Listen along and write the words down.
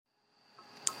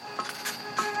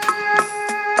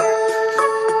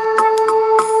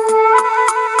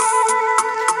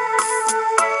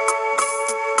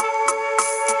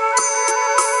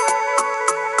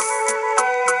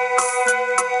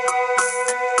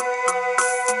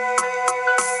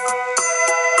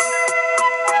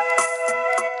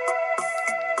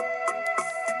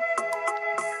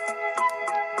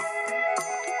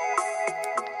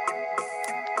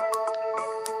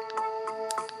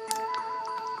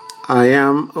I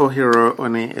am Ohiro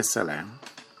Oni Isele.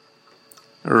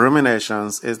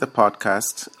 Ruminations is the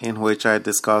podcast in which I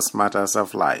discuss matters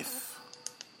of life.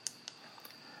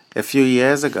 A few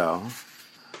years ago,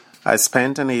 I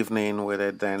spent an evening with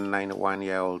a then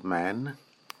 91-year-old man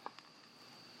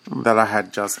that I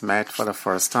had just met for the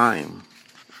first time.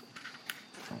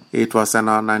 It was an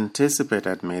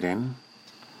unanticipated meeting,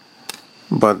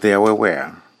 but there we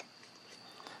were,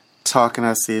 talking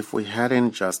as if we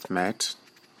hadn't just met,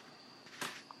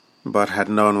 but had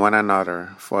known one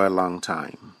another for a long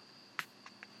time.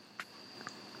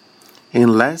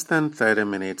 In less than 30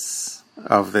 minutes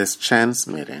of this chance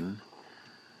meeting,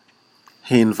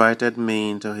 he invited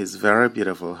me into his very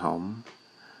beautiful home,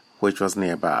 which was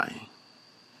nearby.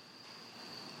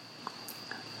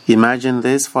 Imagine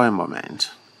this for a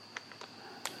moment.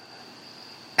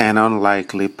 An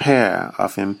unlikely pair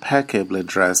of impeccably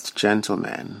dressed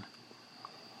gentlemen,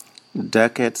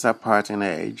 decades apart in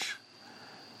age,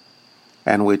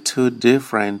 and with two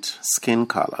different skin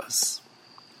colors,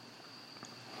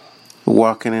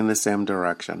 walking in the same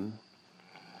direction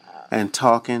and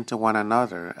talking to one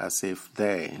another as if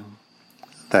they,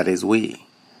 that is we,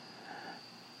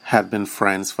 had been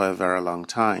friends for a very long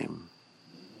time.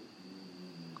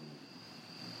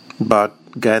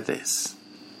 But get this,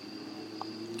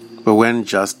 we weren't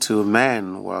just two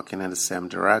men walking in the same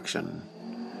direction.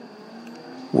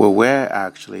 We were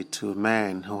actually two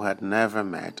men who had never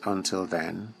met until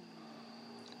then,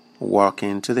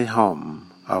 walking to the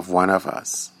home of one of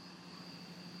us.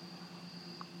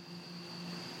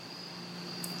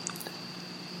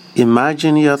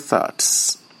 Imagine your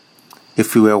thoughts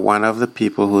if you were one of the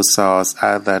people who saw us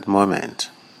at that moment,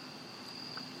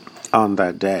 on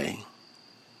that day.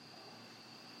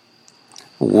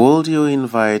 Would you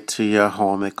invite to your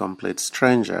home a complete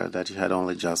stranger that you had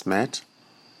only just met?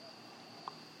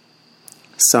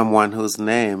 Someone whose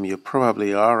name you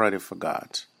probably already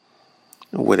forgot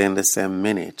within the same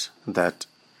minute that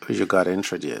you got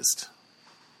introduced?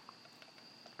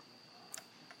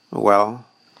 Well,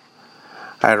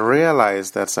 I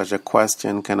realize that such a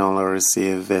question can only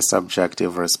receive a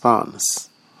subjective response,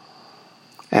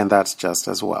 and that's just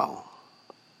as well.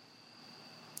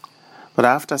 But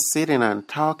after sitting and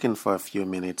talking for a few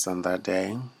minutes on that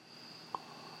day,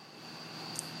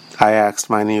 I asked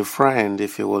my new friend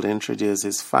if he would introduce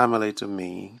his family to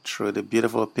me through the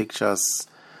beautiful pictures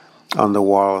on the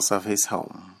walls of his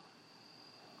home.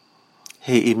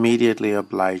 He immediately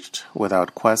obliged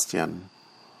without question,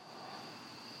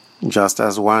 just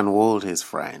as one would his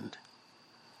friend.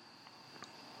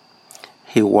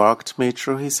 He walked me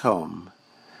through his home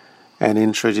and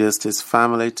introduced his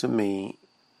family to me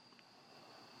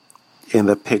in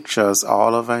the pictures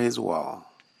all over his wall,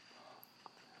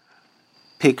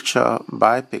 picture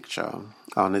by picture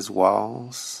on his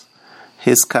walls,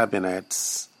 his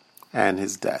cabinets, and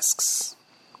his desks.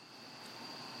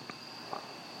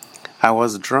 I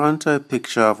was drawn to a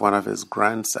picture of one of his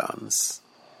grandsons,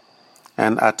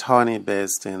 an attorney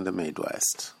based in the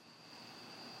Midwest.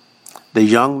 The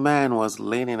young man was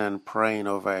leaning and praying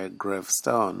over a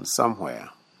gravestone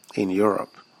somewhere in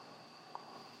Europe.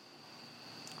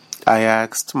 I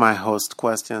asked my host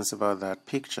questions about that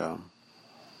picture,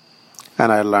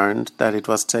 and I learned that it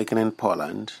was taken in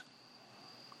Poland,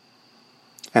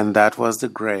 and that was the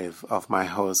grave of my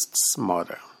host's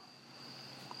mother.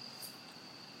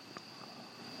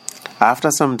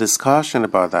 After some discussion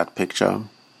about that picture,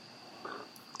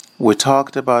 we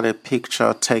talked about a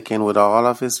picture taken with all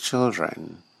of his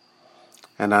children,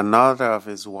 and another of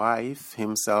his wife,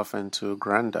 himself, and two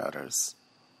granddaughters.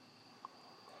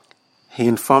 He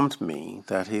informed me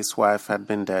that his wife had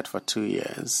been dead for 2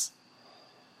 years,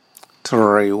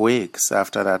 3 weeks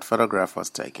after that photograph was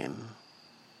taken.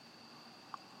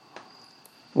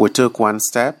 We took one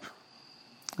step,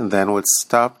 and then we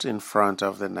stopped in front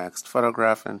of the next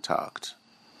photograph and talked.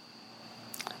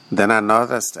 Then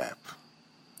another step,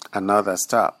 another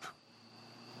stop.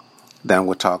 Then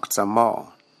we talked some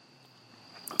more.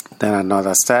 Then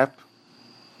another step,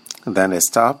 then a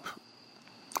stop,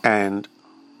 and,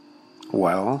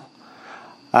 well,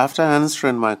 after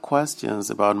answering my questions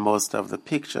about most of the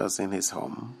pictures in his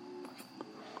home,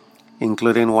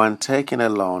 including one taken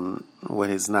alone with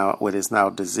his now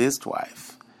deceased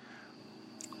wife,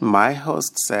 my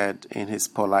host said in his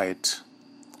polite,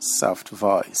 soft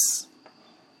voice,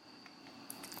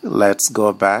 "Let's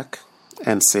go back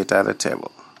and sit at the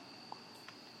table."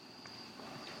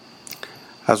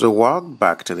 As we walked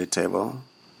back to the table,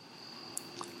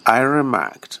 I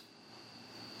remarked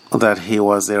that he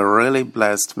was a really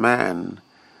blessed man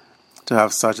to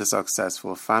have such a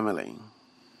successful family.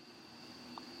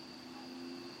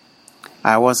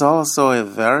 I was also a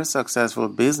very successful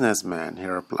businessman, he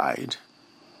replied,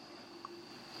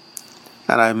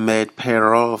 and I made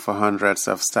payroll for hundreds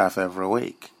of staff every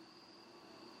week.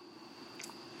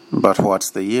 But what's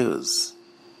the use?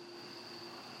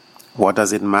 What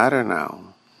does it matter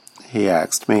now? He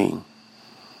asked me.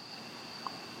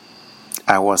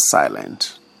 I was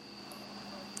silent.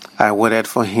 I waited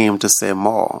for him to say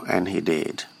more, and he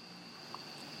did.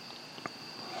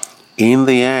 In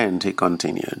the end, he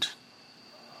continued,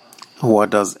 what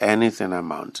does anything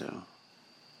amount to?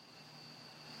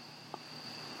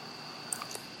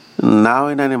 Now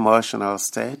in an emotional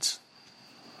state,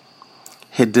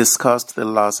 he discussed the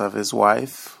loss of his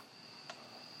wife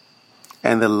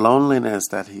and the loneliness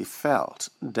that he felt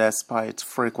despite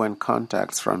frequent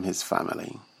contacts from his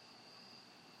family.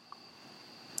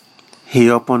 He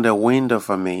opened a window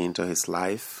for me into his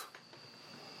life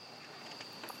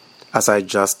as I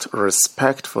just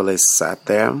respectfully sat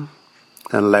there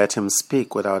and let him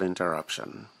speak without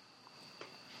interruption.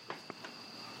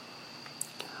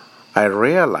 I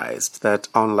realized that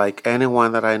unlike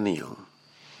anyone that I knew,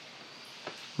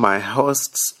 my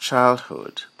host's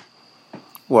childhood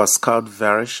was cut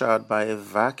very short by a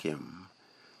vacuum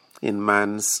in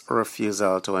man's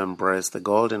refusal to embrace the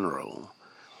golden rule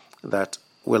that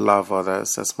we love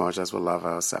others as much as we love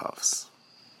ourselves.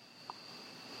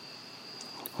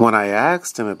 When I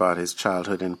asked him about his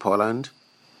childhood in Poland,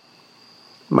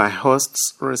 my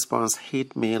host's response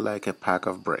hit me like a pack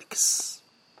of bricks.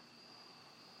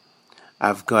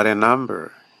 I've got a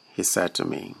number, he said to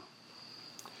me.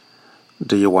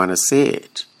 Do you want to see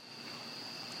it?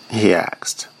 He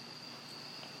asked.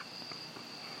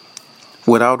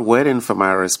 Without waiting for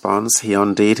my response, he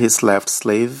undid his left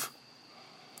sleeve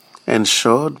and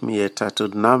showed me a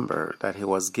tattooed number that he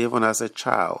was given as a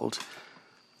child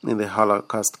in the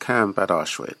Holocaust camp at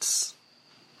Auschwitz.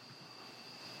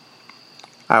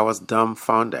 I was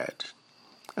dumbfounded,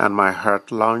 and my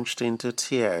heart launched into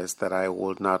tears that I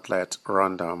would not let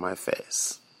run down my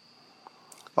face,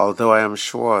 although I am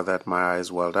sure that my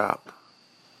eyes welled up.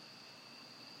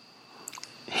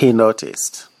 He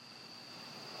noticed,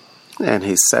 and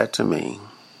he said to me,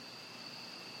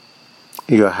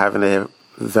 "You're having a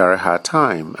very hard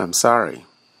time. I'm sorry."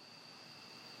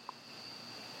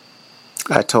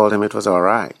 I told him it was all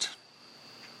right.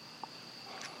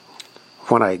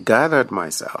 When I gathered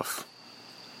myself,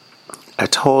 I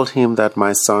told him that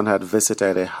my son had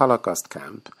visited a Holocaust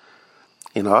camp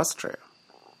in Austria.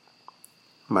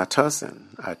 Mauthausen,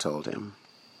 I told him.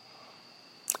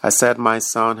 I said my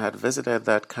son had visited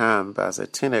that camp as a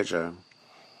teenager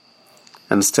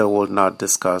and still would not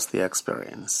discuss the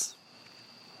experience.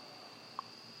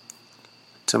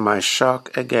 To my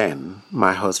shock again,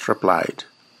 my host replied,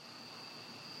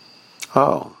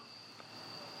 "Oh,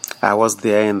 I was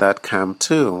there in that camp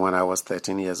too when I was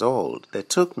 13 years old. They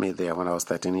took me there when I was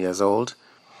 13 years old.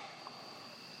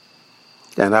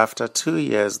 And after 2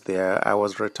 years there, I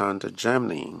was returned to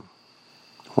Germany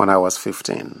when I was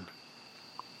 15.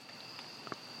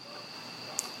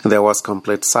 There was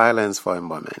complete silence for a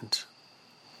moment.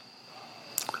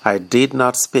 I did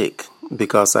not speak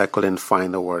because I couldn't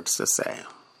find the words to say.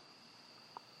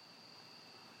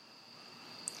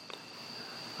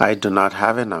 I do not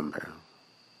have a number.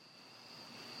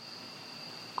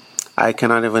 I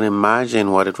cannot even imagine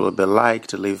what it will be like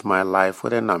to live my life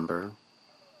with a number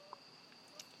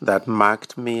that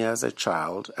marked me as a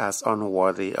child as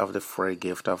unworthy of the free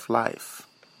gift of life.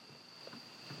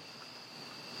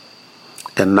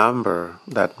 A number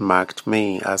that marked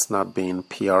me as not being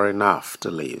pure enough to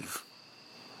live.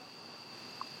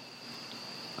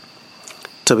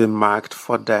 To be marked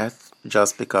for death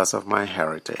just because of my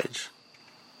heritage.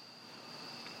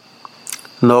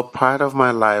 No part of my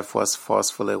life was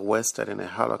forcefully wasted in a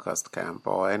Holocaust camp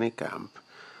or any camp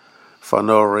for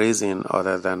no reason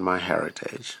other than my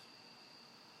heritage.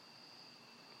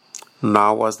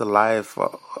 Nor was the life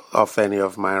of any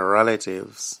of my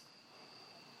relatives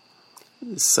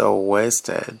so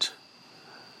wasted,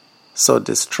 so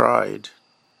destroyed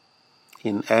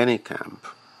in any camp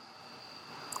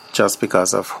just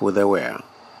because of who they were.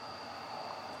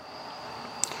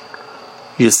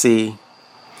 You see,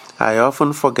 I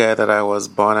often forget that I was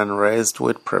born and raised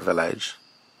with privilege,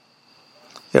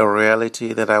 a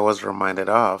reality that I was reminded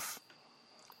of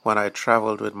when I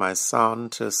traveled with my son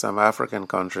to some African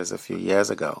countries a few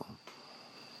years ago,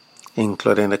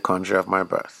 including the country of my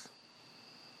birth.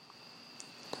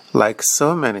 Like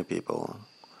so many people,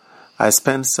 I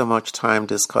spend so much time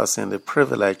discussing the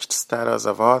privileged status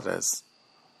of others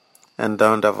and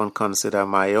don't even consider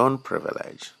my own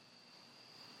privilege.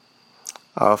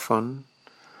 Often,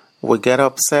 we get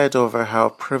upset over how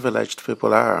privileged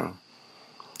people are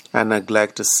and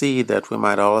neglect to see that we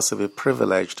might also be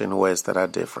privileged in ways that are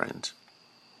different.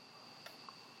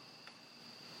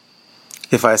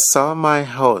 If I saw my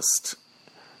host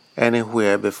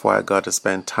anywhere before I got to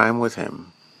spend time with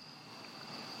him,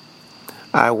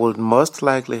 I would most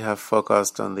likely have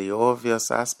focused on the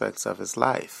obvious aspects of his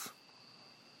life,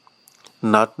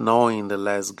 not knowing the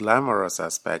less glamorous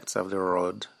aspects of the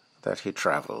road that he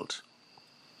traveled.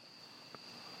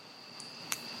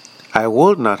 I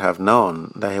would not have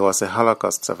known that he was a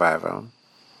Holocaust survivor,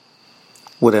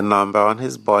 with a number on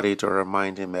his body to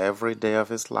remind him every day of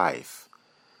his life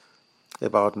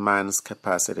about man's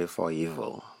capacity for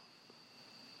evil.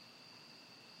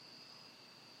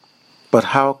 But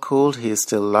how could he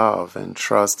still love and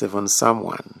trust even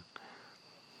someone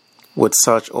with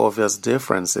such obvious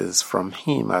differences from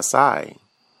him as I,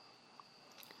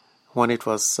 when it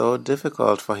was so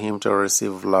difficult for him to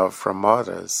receive love from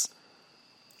others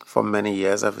for many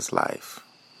years of his life?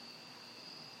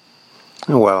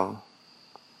 Well,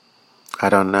 I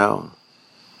don't know.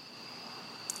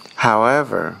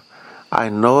 However, I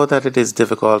know that it is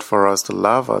difficult for us to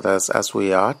love others as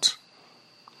we ought,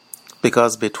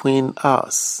 because between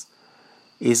us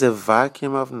is a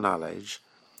vacuum of knowledge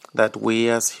that we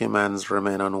as humans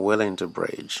remain unwilling to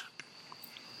bridge.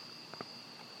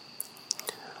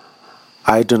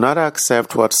 I do not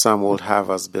accept what some would have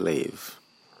us believe,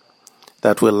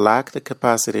 that we lack the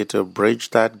capacity to bridge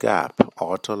that gap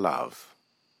or to love.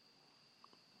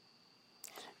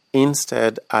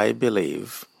 Instead, I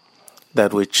believe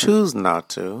that we choose not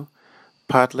to,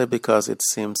 partly because it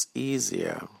seems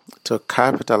easier to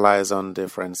capitalize on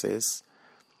differences,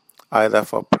 either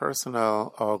for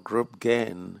personal or group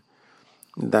gain,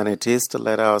 than it is to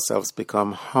let ourselves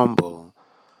become humble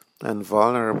and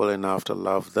vulnerable enough to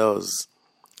love those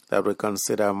that we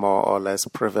consider more or less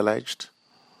privileged,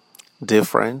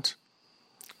 different,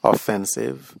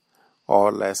 offensive,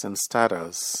 or less in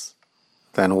status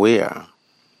than we are.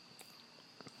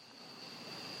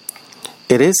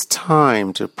 It is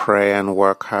time to pray and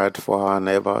work hard for our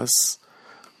neighbors,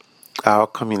 our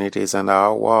communities, and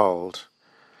our world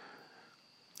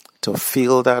to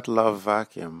fill that love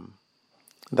vacuum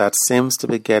that seems to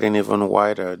be getting even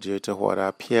wider due to what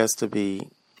appears to be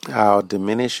our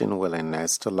diminishing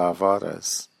willingness to love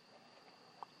others.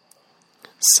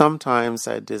 Sometimes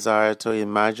I desire to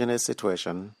imagine a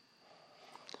situation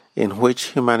in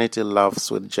which humanity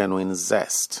loves with genuine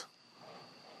zest,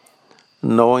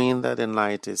 knowing that the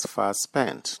night is fast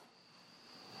spent,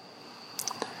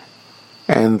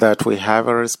 and that we have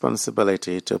a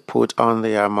responsibility to put on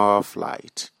the armor of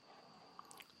light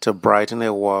to brighten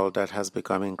a world that has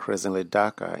become increasingly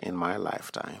darker in my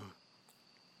lifetime.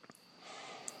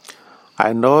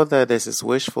 I know that this is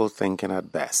wishful thinking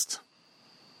at best,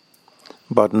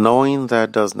 but knowing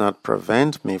that does not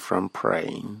prevent me from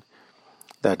praying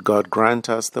that God grant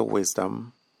us the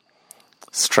wisdom,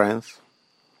 strength,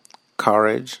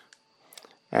 courage,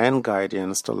 and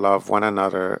guidance to love one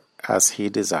another as He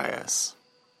desires.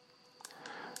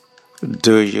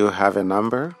 Do you have a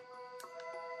number?